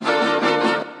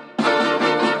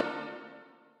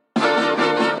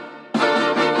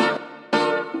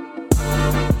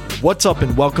What's up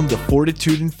and welcome to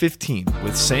Fortitude in 15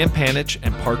 with Sam Panich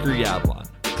and Parker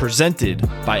Yablon, presented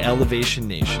by Elevation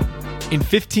Nation. In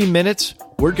 15 minutes,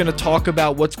 we're going to talk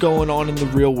about what's going on in the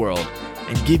real world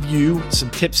and give you some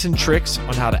tips and tricks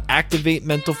on how to activate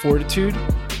mental fortitude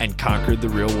and conquer the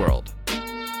real world.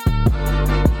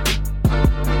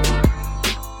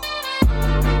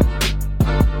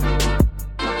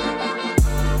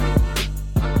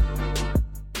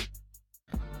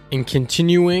 In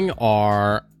continuing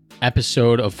our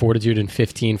episode of Fortitude in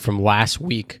 15 from last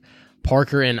week,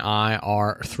 Parker and I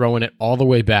are throwing it all the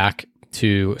way back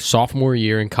to sophomore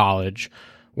year in college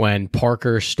when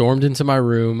Parker stormed into my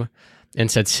room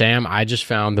and said, "Sam, I just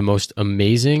found the most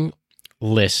amazing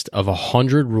list of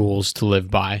 100 rules to live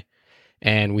by."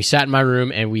 And we sat in my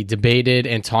room and we debated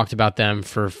and talked about them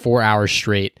for 4 hours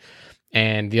straight.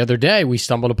 And the other day we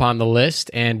stumbled upon the list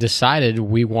and decided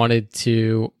we wanted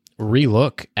to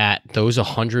relook at those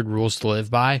 100 rules to live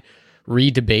by,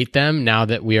 re-debate them now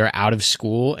that we are out of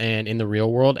school and in the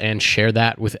real world, and share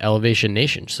that with Elevation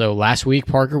Nation. So last week,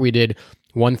 Parker, we did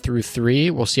 1 through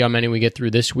 3. We'll see how many we get through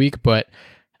this week, but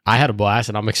I had a blast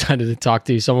and I'm excited to talk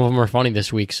to you. Some of them are funny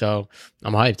this week, so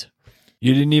I'm hyped.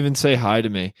 You didn't even say hi to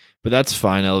me, but that's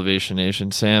fine, Elevation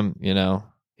Nation. Sam, you know,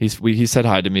 he said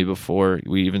hi to me before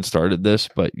we even started this,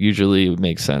 but usually it would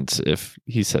make sense if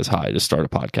he says hi to start a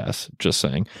podcast. Just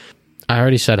saying. I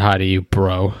already said hi to you,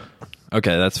 bro.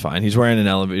 Okay, that's fine. He's wearing an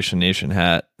Elevation Nation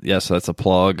hat. Yes, that's a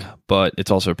plug, but it's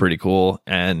also pretty cool,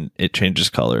 and it changes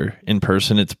color. In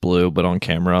person, it's blue, but on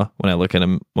camera, when I look at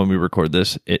him when we record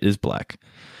this, it is black.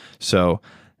 So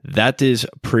that is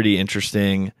pretty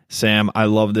interesting. Sam, I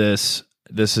love this.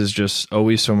 This is just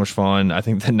always so much fun. I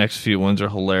think the next few ones are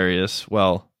hilarious.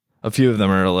 Well, a few of them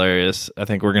are hilarious. I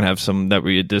think we're going to have some that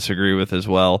we disagree with as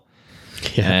well.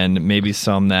 Yeah. And maybe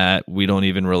some that we don't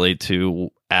even relate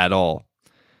to at all.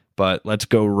 But let's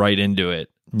go right into it.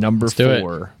 Number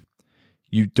 4,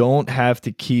 you don't have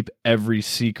to keep every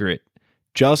secret,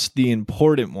 just the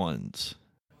important ones.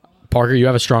 Parker, you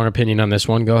have a strong opinion on this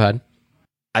one. Go ahead.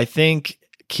 I think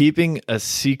keeping a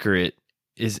secret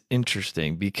is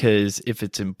interesting because if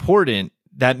it's important,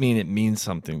 that means it means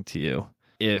something to you.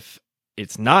 If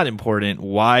it's not important,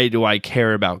 why do I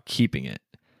care about keeping it?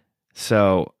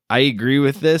 So I agree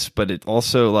with this, but it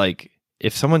also, like,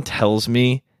 if someone tells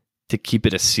me to keep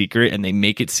it a secret and they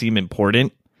make it seem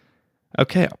important,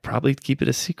 okay, I'll probably keep it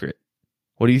a secret.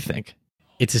 What do you think?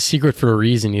 It's a secret for a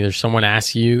reason. Either someone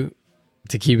asks you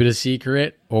to keep it a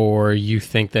secret or you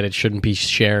think that it shouldn't be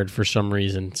shared for some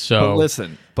reason. So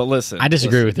But listen. I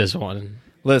disagree with this one.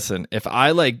 Listen, if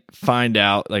I find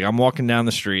out, I'm walking down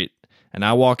the street and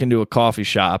I walk into a coffee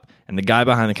shop and the guy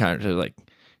behind the counter is like,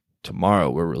 "Tomorrow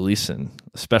we're releasing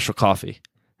a special coffee."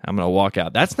 I'm going to walk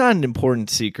out. That's not an important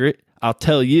secret. I'll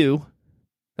tell you.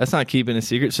 That's not keeping a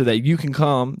secret, so that you can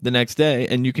come the next day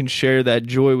and you can share that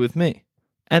joy with me.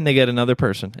 And they get another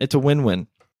person. It's a win-win.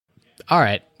 All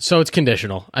right. So it's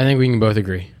conditional. I think we can both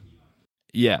agree.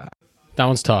 Yeah. That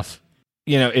one's tough.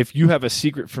 You know, if you have a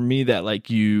secret from me that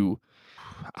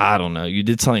I don't know, you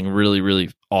did something really, really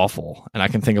awful, and I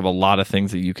can think of a lot of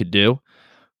things that you could do,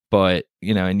 but,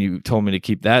 and you told me to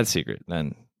keep that secret,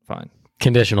 then fine.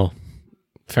 Conditional.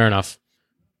 Fair enough.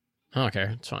 I don't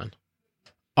care. It's fine.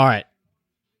 All right.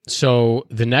 So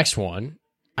the next one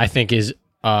I think is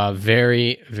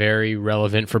very, very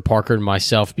relevant for Parker and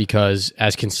myself because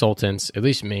as consultants, at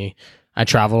least me, I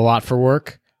travel a lot for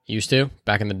work. Used to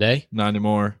back in the day. Not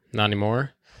anymore.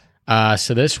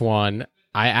 So this one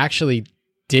I actually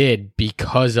did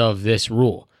because of this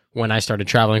rule when I started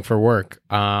traveling for work,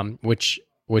 which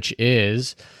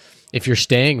is if you're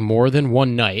staying more than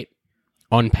one night,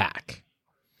 unpack.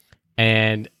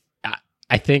 And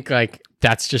I think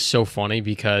that's just so funny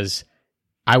because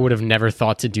I would have never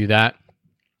thought to do that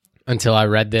until I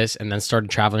read this and then started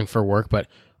traveling for work. But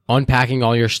unpacking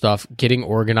all your stuff, getting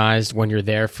organized when you're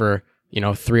there for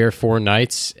 3 or 4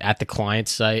 nights at the client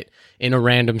site in a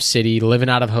random city, living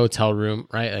out of a hotel room,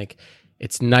 right?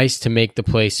 It's nice to make the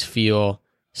place feel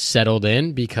settled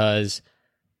in because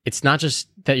it's not just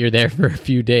that you're there for a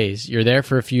few days. You're there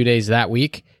for a few days that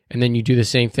week, and then you do the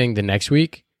same thing the next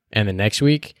week and the next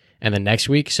week and the next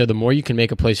week. So the more you can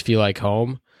make a place feel like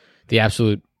home, the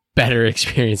absolute better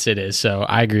experience it is. So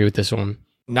I agree with this one.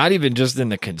 Not even just in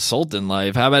the consultant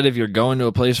life. How about if you're going to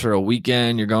a place for a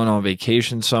weekend, you're going on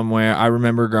vacation somewhere? I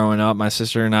remember growing up, my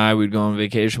sister and I would go on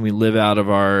vacation. We live out of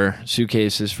our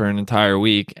suitcases for an entire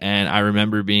week. And I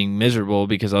remember being miserable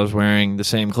because I was wearing the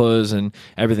same clothes and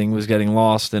everything was getting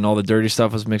lost and all the dirty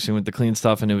stuff was mixing with the clean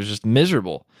stuff and it was just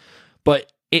miserable.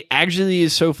 But it actually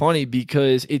is so funny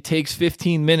because it takes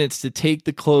 15 minutes to take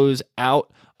the clothes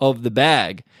out of the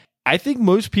bag. I think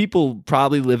most people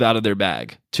probably live out of their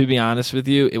bag, to be honest with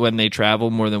you, when they travel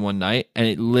more than one night. And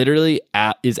it literally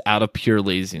is out of pure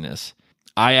laziness.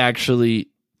 I actually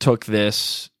took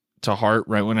this to heart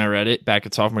right when I read it back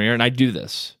at sophomore year. And I do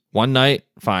this. One night,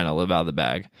 fine, I'll live out of the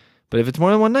bag. But if it's more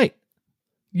than one night,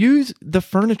 use the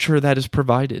furniture that is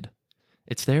provided.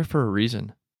 It's there for a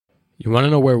reason. You want to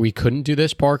know where we couldn't do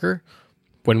this, Parker?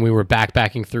 When we were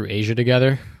backpacking through Asia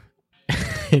together.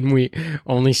 And we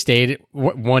only stayed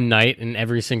one night in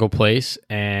every single place,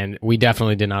 and we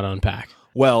definitely did not unpack.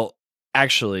 Well,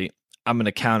 actually, I'm going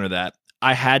to counter that.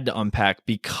 I had to unpack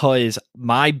because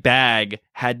my bag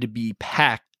had to be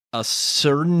packed a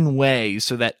certain way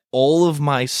so that all of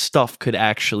my stuff could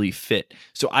actually fit.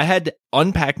 So I had to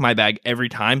unpack my bag every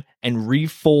time and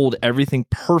refold everything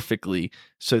perfectly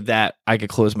so that I could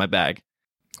close my bag.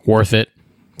 Worth it.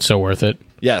 So worth it.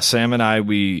 Yeah, Sam and I,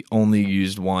 we only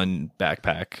used one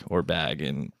backpack or bag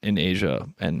in Asia,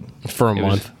 and for a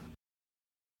month.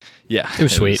 Yeah, it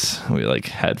was sweet. We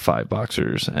had 5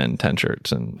 boxers and 10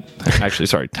 shirts, and actually,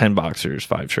 sorry, 10 boxers,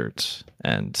 5 shirts,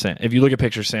 and Sam. If you look at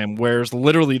pictures, Sam wears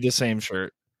literally the same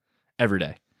shirt every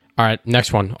day. All right,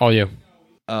 next one, all you.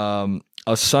 A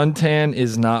suntan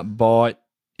is not bought;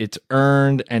 it's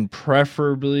earned, and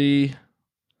preferably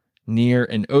near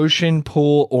an ocean,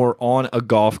 pool, or on a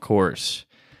golf course.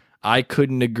 I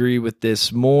couldn't agree with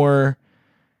this more.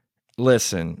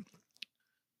 Listen,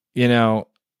 I'm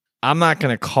not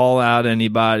going to call out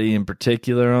anybody in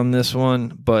particular on this one,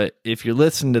 but if you're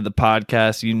listening to the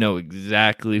podcast, you know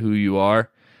exactly who you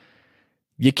are.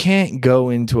 You can't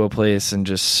go into a place and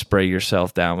just spray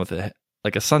yourself down with a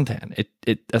suntan.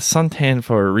 A suntan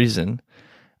for a reason.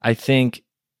 I think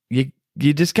you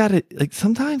just got to,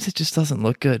 sometimes it just doesn't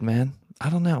look good, man. I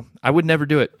don't know. I would never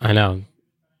do it. I know.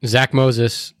 Zach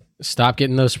Moses, stop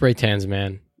getting those spray tans,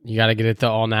 man. You got to get it the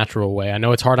all natural way. I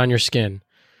know it's hard on your skin.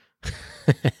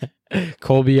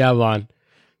 Colby Avalon,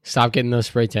 stop getting those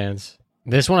spray tans.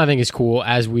 This one I think is cool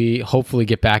as we hopefully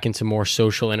get back into more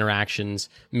social interactions,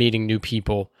 meeting new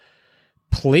people.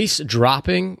 Place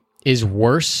dropping is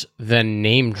worse than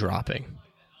name dropping.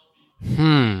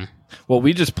 Well,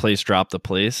 we just place dropped the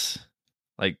place,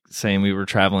 like saying we were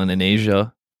traveling in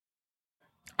Asia.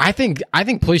 I think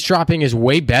place dropping is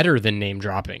way better than name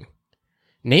dropping.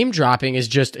 Name dropping is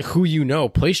just who you know.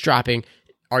 Place dropping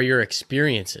are your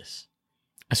experiences.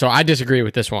 So I disagree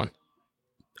with this one.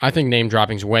 I think name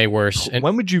dropping is way worse. And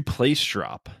when would you place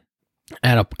drop?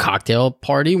 At a cocktail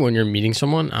party when you're meeting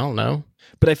someone? I don't know.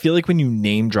 But I feel like when you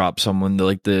name drop someone,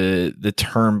 the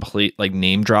term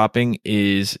name dropping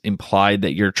is implied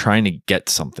that you're trying to get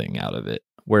something out of it.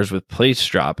 Whereas with place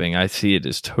dropping, I see it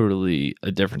as totally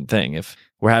a different thing. If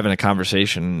we're having a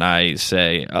conversation and I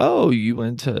say, "Oh, you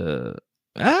went to..."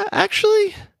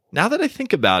 Actually, now that I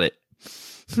think about it,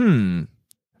 no,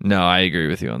 I agree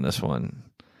with you on this one.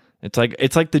 It's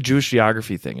like the Jewish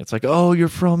geography thing. It's like, "Oh, you're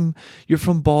from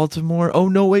Baltimore. Oh,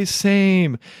 no way,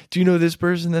 same. Do you know this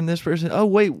person and this person? Oh,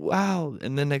 wait, wow."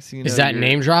 And then next thing you know, is that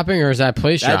name dropping or is that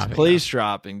place dropping? That's place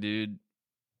dropping, dude.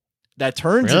 That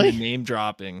turns into name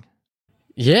dropping.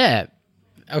 Yeah.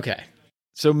 Okay.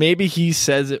 So maybe he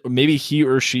says it, or maybe he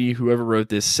or she, whoever wrote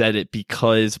this, said it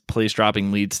because place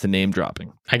dropping leads to name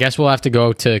dropping. I guess we'll have to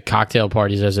go to cocktail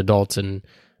parties as adults and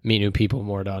meet new people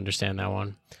more to understand that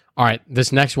one. All right,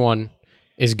 this next one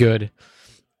is good.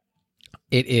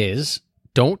 It is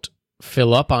don't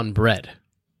fill up on bread,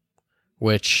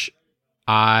 which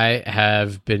I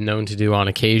have been known to do on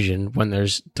occasion when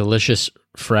there's delicious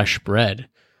fresh bread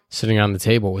sitting on the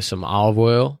table with some olive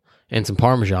oil and some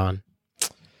Parmesan.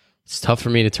 It's tough for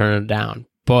me to turn it down,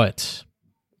 but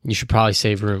you should probably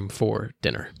save room for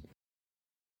dinner.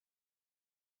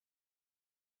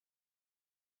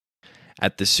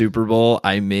 At the Super Bowl,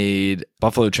 I made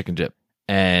buffalo chicken dip,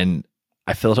 and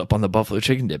I filled up on the buffalo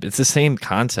chicken dip. It's the same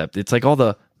concept. It's like all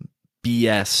the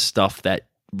BS stuff that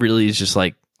really is just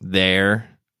like there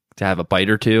to have a bite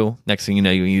or two. Next thing you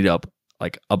know, you eat up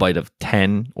like a bite of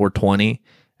 10 or 20,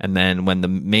 and then when the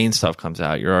main stuff comes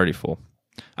out, you're already full.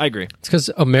 I agree. It's because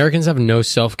Americans have no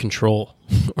self-control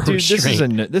or Dude,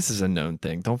 restraint. this is a known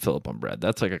thing. Don't fill up on bread.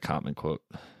 That's like a common quote.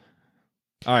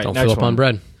 All right, don't fill up on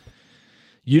bread.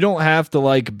 You don't have to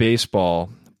like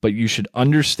baseball, but you should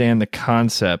understand the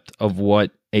concept of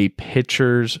what a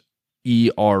pitcher's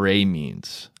ERA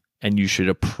means, and you should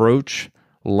approach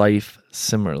life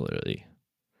similarly.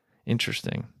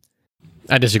 Interesting.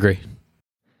 I disagree.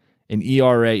 An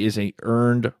ERA is a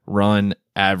earned run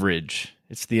average.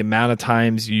 It's the amount of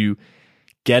times you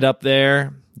get up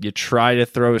there, you try to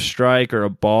throw a strike or a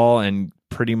ball, and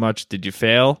pretty much did you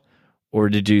fail or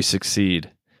did you succeed?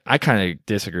 I kind of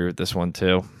disagree with this one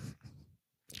too.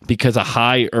 because a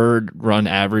high earned run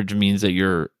average means that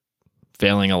you're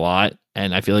failing a lot.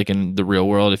 And I feel like in the real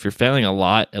world, if you're failing a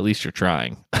lot, at least you're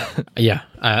trying. Yeah,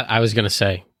 I was going to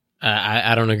say,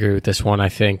 I don't agree with this one. I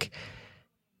think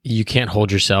you can't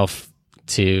hold yourself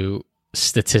to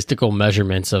statistical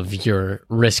measurements of your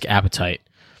risk appetite.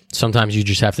 Sometimes you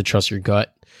just have to trust your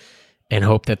gut and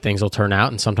hope that things will turn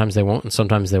out, and sometimes they won't, and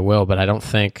sometimes they will. But I don't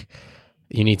think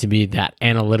you need to be that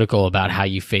analytical about how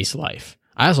you face life.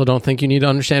 I also don't think you need to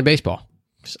understand baseball.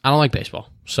 I don't like baseball,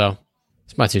 so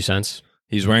it's my 2 cents.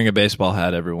 He's wearing a baseball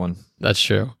hat, everyone. That's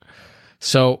true.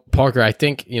 So, Parker, I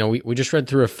think, we just read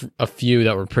through a few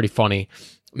that were pretty funny.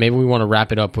 Maybe we want to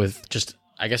wrap it up with just,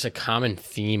 I guess, a common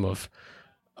theme of,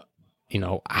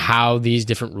 how these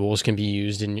different rules can be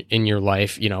used in your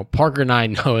life. Parker and I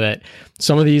know that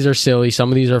some of these are silly, some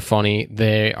of these are funny.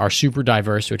 They are super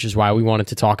diverse, which is why we wanted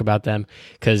to talk about them,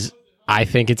 because I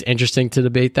think it's interesting to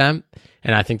debate them,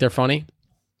 and I think they're funny.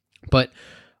 But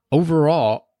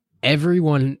overall,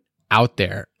 everyone out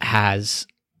there has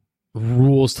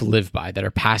rules to live by that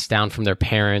are passed down from their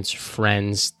parents,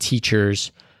 friends,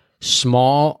 teachers,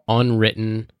 small,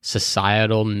 unwritten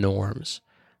societal norms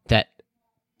that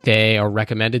they are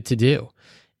recommended to do.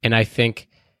 And I think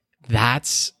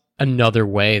that's another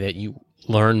way that you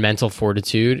learn mental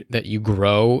fortitude, that you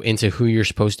grow into who you're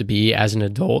supposed to be as an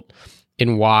adult,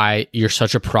 and why you're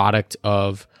such a product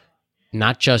of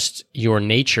not just your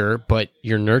nature, but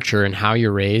your nurture and how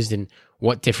you're raised, and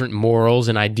what different morals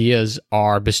and ideas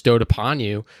are bestowed upon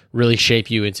you really shape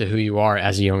you into who you are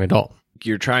as a young adult.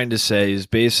 You're trying to say is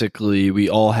basically we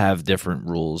all have different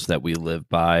rules that we live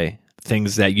by,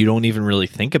 things that you don't even really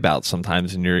think about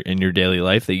sometimes in your daily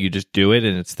life, that you just do it.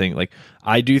 And it's like,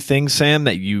 I do things, Sam,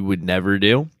 that you would never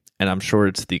do. And I'm sure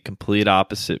it's the complete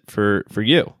opposite for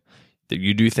you, that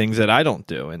you do things that I don't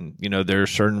do. And, there are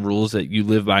certain rules that you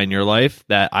live by in your life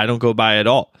that I don't go by at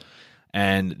all.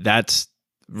 And that's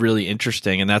really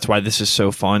interesting. And that's why this is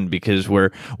so fun, because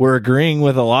we're agreeing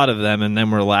with a lot of them, and then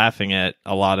we're laughing at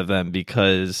a lot of them,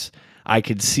 because I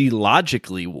could see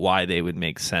logically why they would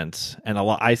make sense. And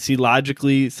I see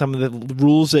logically some of the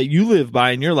rules that you live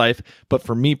by in your life. But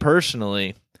for me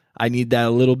personally, I need that a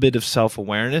little bit of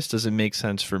self-awareness. Does it make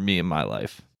sense for me in my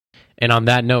life? And on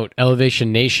that note,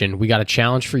 Elevation Nation, we got a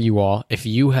challenge for you all. If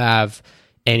you have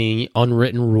any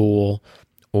unwritten rule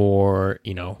or,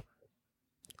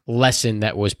 lesson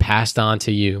that was passed on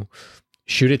to you,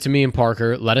 shoot it to me and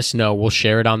Parker. Let us know. We'll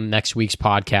share it on next week's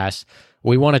podcast.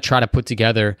 We want to try to put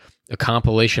together a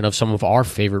compilation of some of our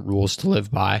favorite rules to live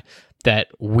by that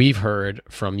we've heard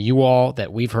from you all,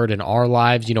 that we've heard in our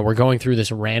lives. We're going through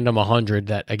this random 100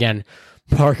 that, again,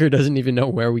 Parker doesn't even know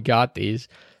where we got these.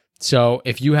 So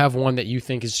if you have one that you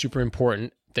think is super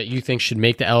important, that you think should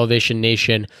make the Elevation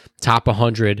Nation top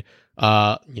 100,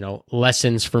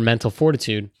 lessons for mental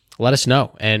fortitude, let us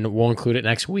know, and we'll include it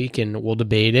next week, and we'll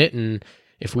debate it. And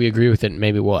if we agree with it,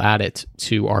 maybe we'll add it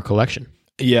to our collection.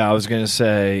 Yeah, I was going to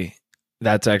say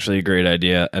that's actually a great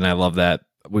idea, and I love that.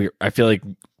 I feel like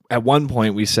at one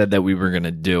point we said that we were going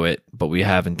to do it, but we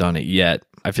haven't done it yet.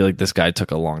 I feel like this guy took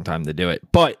a long time to do it.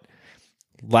 But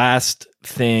last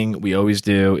thing we always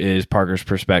do is Parker's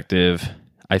perspective.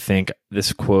 I think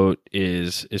this quote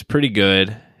is pretty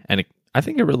good, and I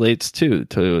think it relates to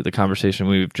the conversation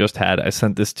we've just had. I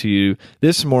sent this to you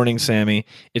this morning, Sammy.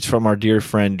 It's from our dear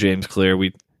friend James Clear.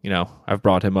 I've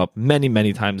brought him up many,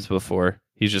 many times before.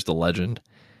 He's just a legend.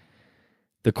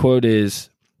 The quote is,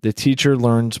 "The teacher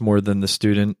learns more than the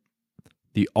student.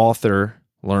 The author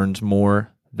learns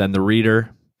more than the reader.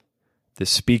 The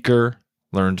speaker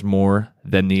learns more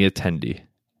than the attendee.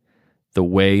 The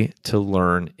way to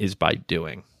learn is by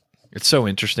doing." It's so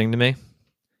interesting to me.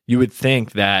 You would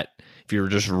think that if you're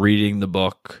just reading the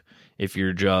book, if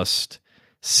you're just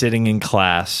sitting in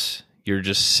class, you're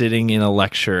just sitting in a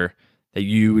lecture, that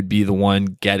you would be the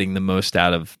one getting the most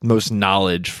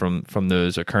knowledge from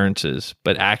those occurrences.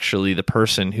 But actually, the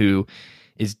person who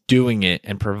is doing it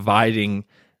and providing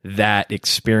that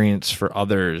experience for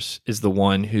others is the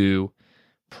one who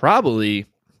probably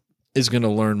is going to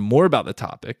learn more about the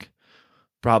topic,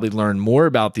 probably learn more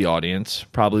about the audience,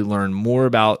 probably learn more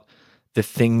about the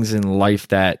things in life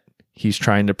that he's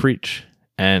trying to preach.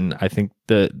 And I think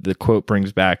the quote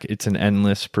brings back, it's an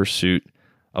endless pursuit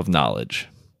of knowledge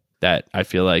that I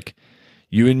feel like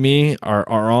you and me are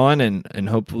on, and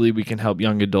hopefully we can help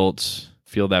young adults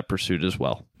feel that pursuit as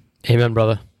well. Amen,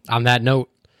 brother. On that note,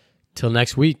 till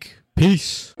next week,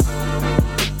 peace.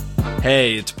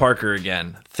 Hey, it's Parker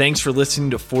again. Thanks for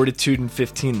listening to Fortitude in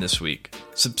 15 this week.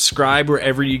 Subscribe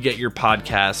wherever you get your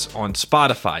podcasts on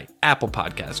Spotify, Apple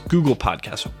Podcasts, Google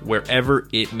Podcasts, wherever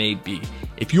it may be.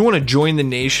 If you want to join the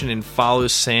nation and follow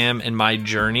Sam and my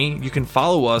journey, you can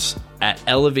follow us at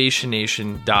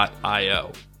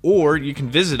elevationnation.io. Or you can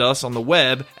visit us on the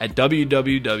web at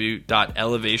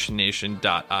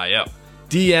www.elevationnation.io.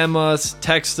 DM us,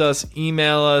 text us,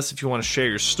 email us if you want to share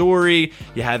your story,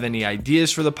 you have any ideas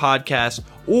for the podcast,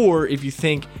 or if you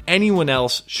think anyone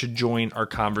else should join our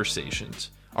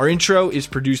conversations. Our intro is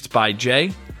produced by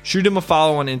Jay. Shoot him a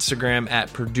follow on Instagram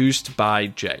at produced by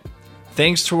Jay.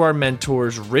 Thanks to our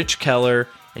mentors Rich Keller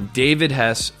and David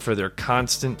Hess for their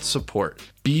constant support.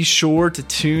 Be sure to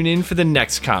tune in for the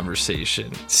next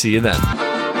conversation. See you then.